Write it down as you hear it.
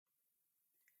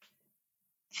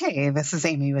Hey, this is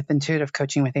Amy with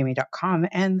intuitivecoachingwithamy.com,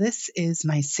 and this is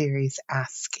my series,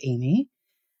 Ask Amy.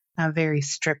 Very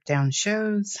stripped down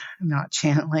shows. I'm not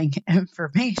channeling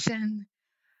information,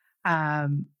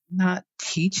 not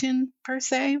teaching per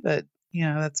se, but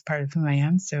that's part of who I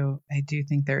am. So I do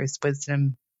think there is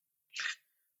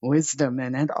wisdom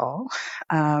in it all.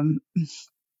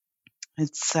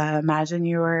 It's imagine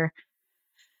you're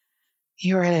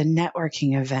at a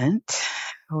networking event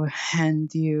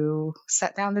and you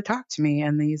sat down to talk to me,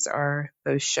 and these are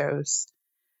those shows.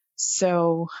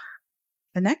 So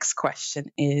the next question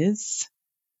is,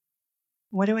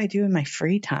 what do I do in my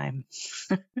free time?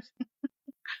 What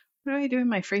do I do in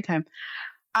my free time?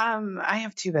 I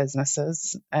have two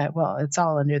businesses. Well, it's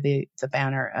all under the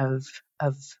banner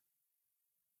of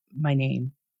my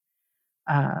name.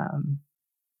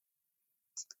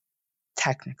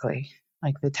 Technically,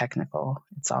 like the technical,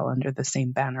 it's all under the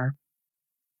same banner.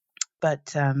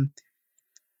 But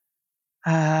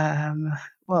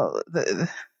well, the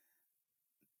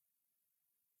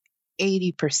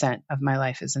 80% of my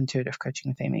life is intuitive coaching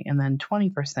with Amy, and then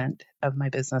 20% of my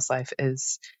business life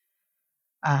is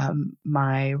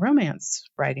my romance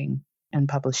writing and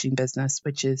publishing business,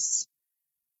 which I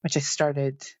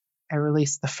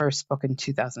released the first book in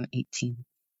 2018,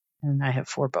 and I have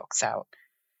 4 books out.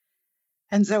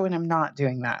 And so when I'm not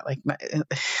doing that, like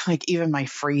even my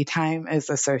free time is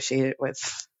associated with,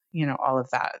 all of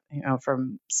that,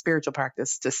 from spiritual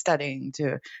practice to studying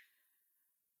to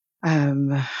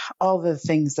all the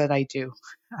things that I do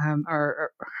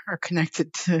are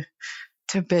connected to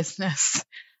business.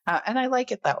 And I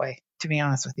like it that way, to be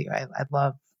honest with you. I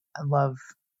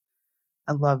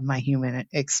love my human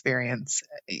experience.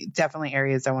 Definitely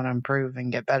areas I want to improve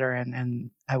and get better in,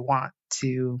 and I want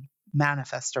to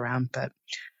manifest around. But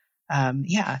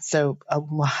so a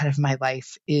lot of my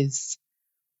life is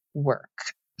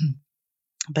work,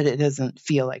 but it doesn't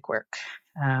feel like work.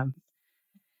 But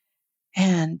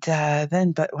when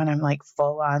I'm like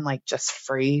full on, like just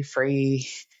free,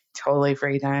 totally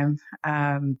free time,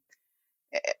 I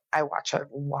watch a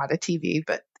lot of TV,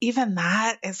 but even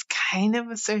that is kind of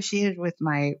associated with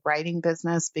my writing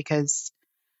business because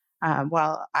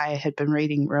while I had been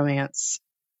reading romance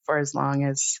for as long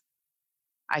as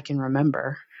I can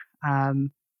remember,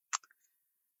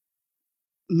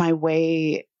 my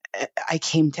way I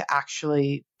came to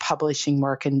actually publishing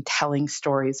work and telling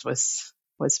stories was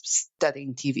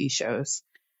studying TV shows,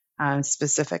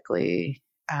 specifically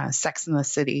Sex and the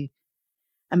City.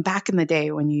 And back in the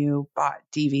day when you bought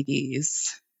DVDs,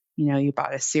 you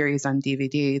bought a series on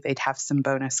DVD, they'd have some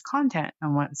bonus content.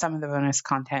 And some of the bonus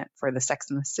content for the Sex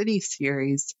and the City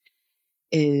series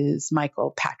is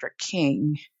Michael Patrick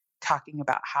King talking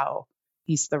about how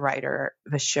he's the writer,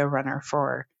 the showrunner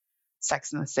for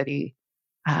Sex and the City,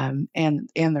 and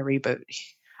the reboot.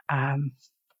 And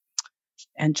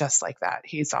just like that,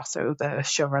 he's also the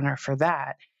showrunner for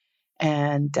that.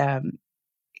 And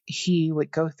he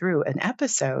would go through an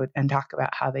episode and talk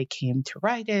about how they came to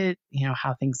write it,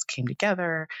 how things came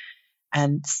together.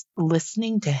 And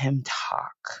listening to him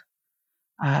talk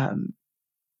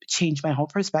changed my whole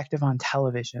perspective on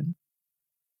television.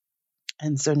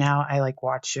 And so now I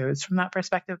watch shows from that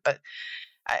perspective. But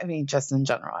I mean, just in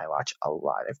general, I watch a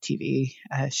lot of TV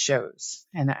shows,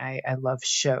 and I love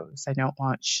shows. I don't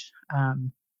watch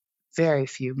very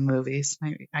few movies.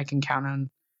 I can count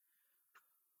on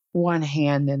one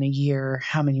hand in a year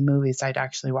how many movies I'd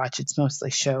actually watch. It's mostly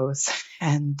shows.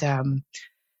 And then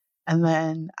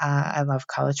I love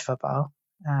college football.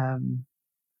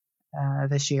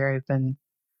 This year I've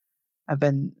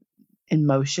been in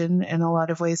motion in a lot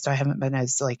of ways, so I haven't been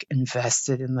as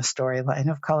invested in the storyline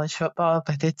of college football,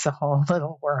 but it's a whole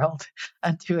little world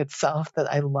unto itself that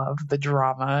I love the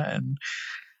drama, and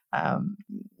I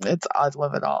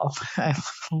love it all. I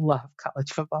love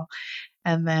college football.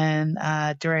 And then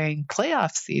during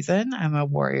playoff season, I'm a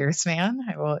Warriors fan.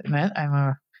 I will admit I'm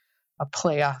a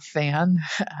playoff fan.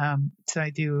 So I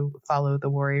do follow the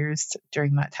Warriors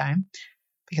during that time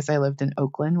because I lived in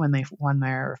Oakland when they won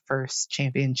their first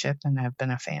championship, and I've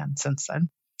been a fan since then.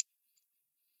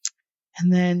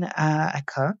 And then I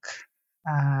cook.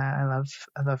 I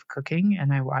love cooking,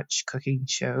 and I watch cooking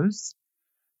shows.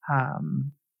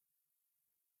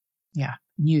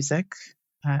 Music.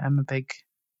 I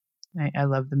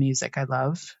love the music I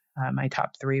love. My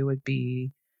top 3 would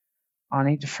be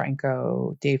Ani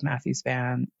DeFranco, Dave Matthews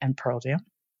Band, and Pearl Jam.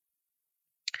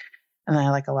 And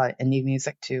I like a lot of indie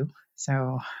music too.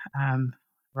 So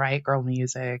Riot Girl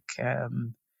music,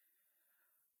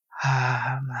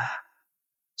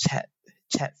 Chet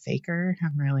Faker.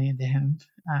 I'm really into him.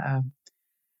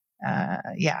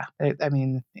 I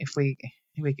mean, if we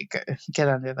we could get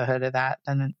under the hood of that.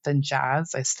 Then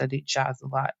jazz. I studied jazz a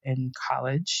lot in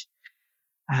college.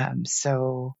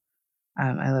 So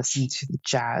I listened to the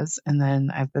jazz, and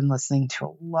then I've been listening to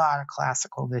a lot of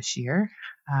classical this year.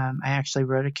 I actually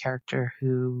wrote a character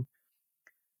who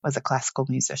was a classical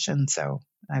musician, so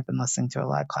I've been listening to a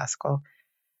lot of classical.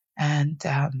 And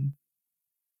that's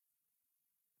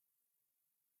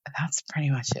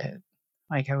pretty much it.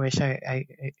 Like, I wish I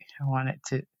wanted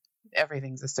to,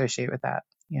 everything's associated with that,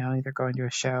 either going to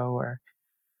a show or,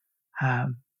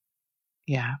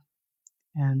 yeah.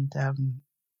 And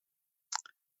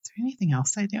is there anything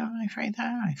else I do on my free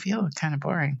time? I feel kind of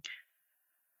boring.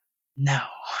 No.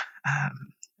 I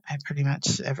pretty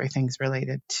much, everything's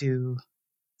related to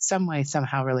some way,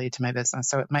 somehow related to my business.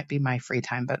 So it might be my free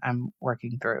time, but I'm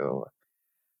working through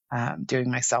doing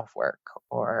my self-work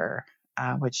or,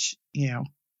 which,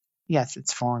 yes,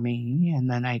 it's for me. And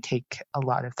then I take a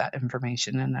lot of that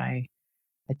information and I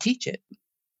teach it.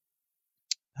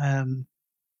 Is there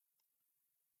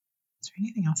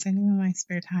anything else I do in my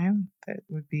spare time that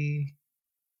would be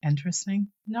interesting?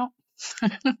 No.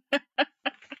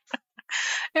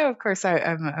 Yeah, of course,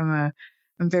 I'm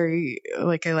very,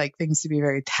 like, I like things to be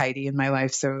very tidy in my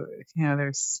life. So,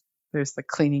 there's the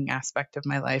cleaning aspect of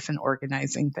my life and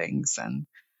organizing things and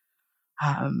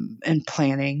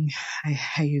planning.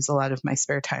 I use a lot of my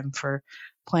spare time for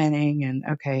planning and,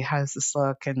 okay, how does this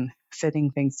look, and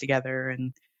fitting things together.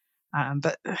 And,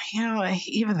 but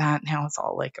even that now is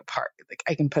all like a part, like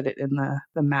I can put it in the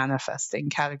manifesting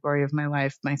category of my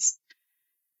life.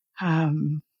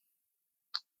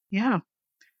 Yeah,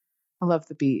 I love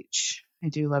the beach. I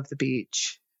do love the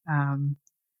beach. When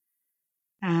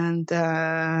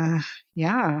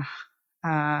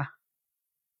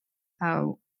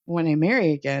I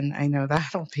marry again, I know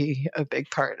that'll be a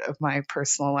big part of my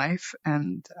personal life,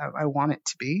 and I want it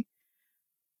to be.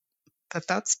 But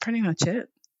that's pretty much it.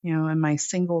 In my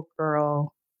single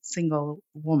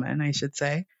woman, I should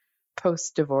say,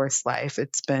 post-divorce life,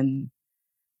 it's been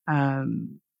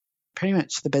pretty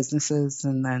much the businesses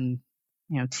and then,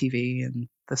 TV and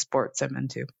the sports I'm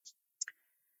into.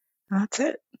 And that's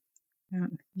it.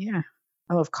 Yeah.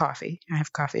 I love coffee. I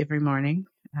have coffee every morning.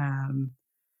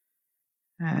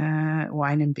 Wine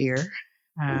and beer.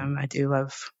 I do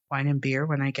love wine and beer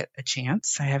when I get a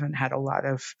chance. I haven't had a lot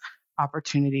of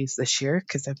opportunities this year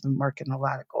because I've been working a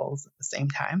lot of goals at the same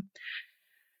time.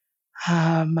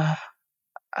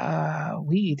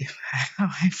 Weed.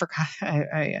 I forgot.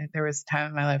 There was a time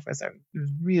in my life where I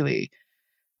was really,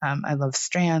 I love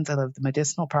strands. I love the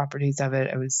medicinal properties of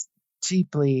it. I was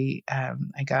deeply, I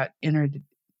got entered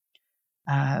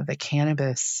the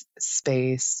cannabis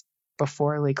space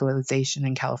before legalization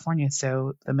in California,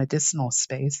 so the medicinal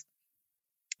space.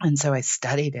 And so I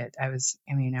studied it. I was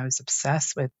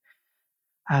obsessed with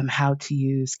how to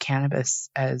use cannabis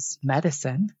as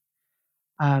medicine.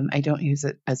 I don't use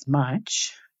it as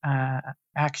much.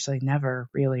 Actually, never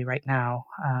really right now.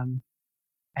 I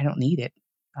don't need it.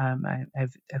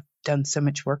 I've done so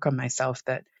much work on myself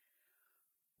that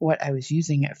what I was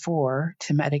using it for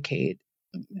to medicate,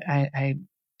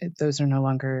 those are no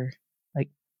longer like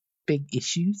big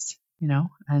issues,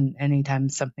 and anytime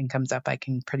something comes up, I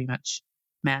can pretty much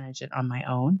manage it on my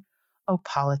own. Oh,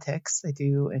 politics. I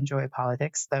do enjoy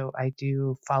politics, though I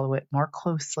do follow it more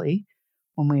closely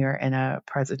when we are in a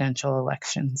presidential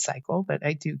election cycle, but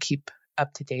I do keep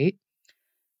up to date.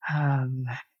 Yeah,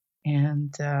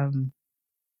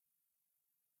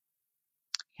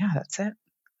 that's it.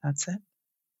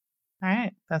 All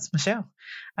right, that's my show.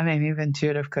 I'm Amy of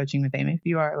Intuitive Coaching with Amy. If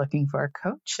you are looking for a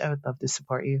coach, I would love to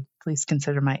support you. Please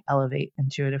consider my Elevate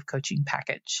Intuitive Coaching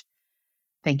Package.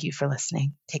 Thank you for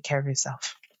listening. Take care of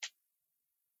yourself.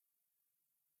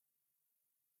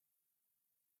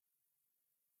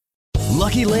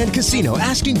 Lucky Land Casino,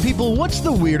 asking people, what's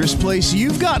the weirdest place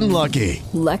you've gotten lucky?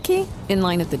 Lucky? In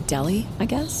line at the deli, I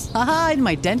guess? Aha, in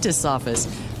my dentist's office.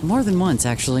 More than once,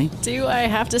 actually. Do I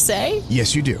have to say?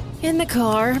 Yes, you do. In the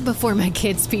car before my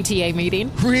kids' PTA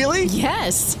meeting. Really?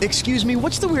 Yes. Excuse me,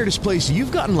 what's the weirdest place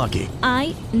you've gotten lucky?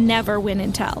 I never win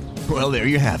and tell. Well, there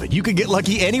you have it. You can get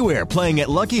lucky anywhere, playing at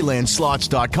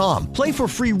LuckyLandSlots.com. Play for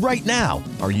free right now.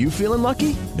 Are you feeling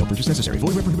lucky? No purchase necessary. Void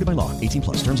where prohibited by law.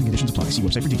 18+. Terms and conditions apply. See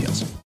website for details.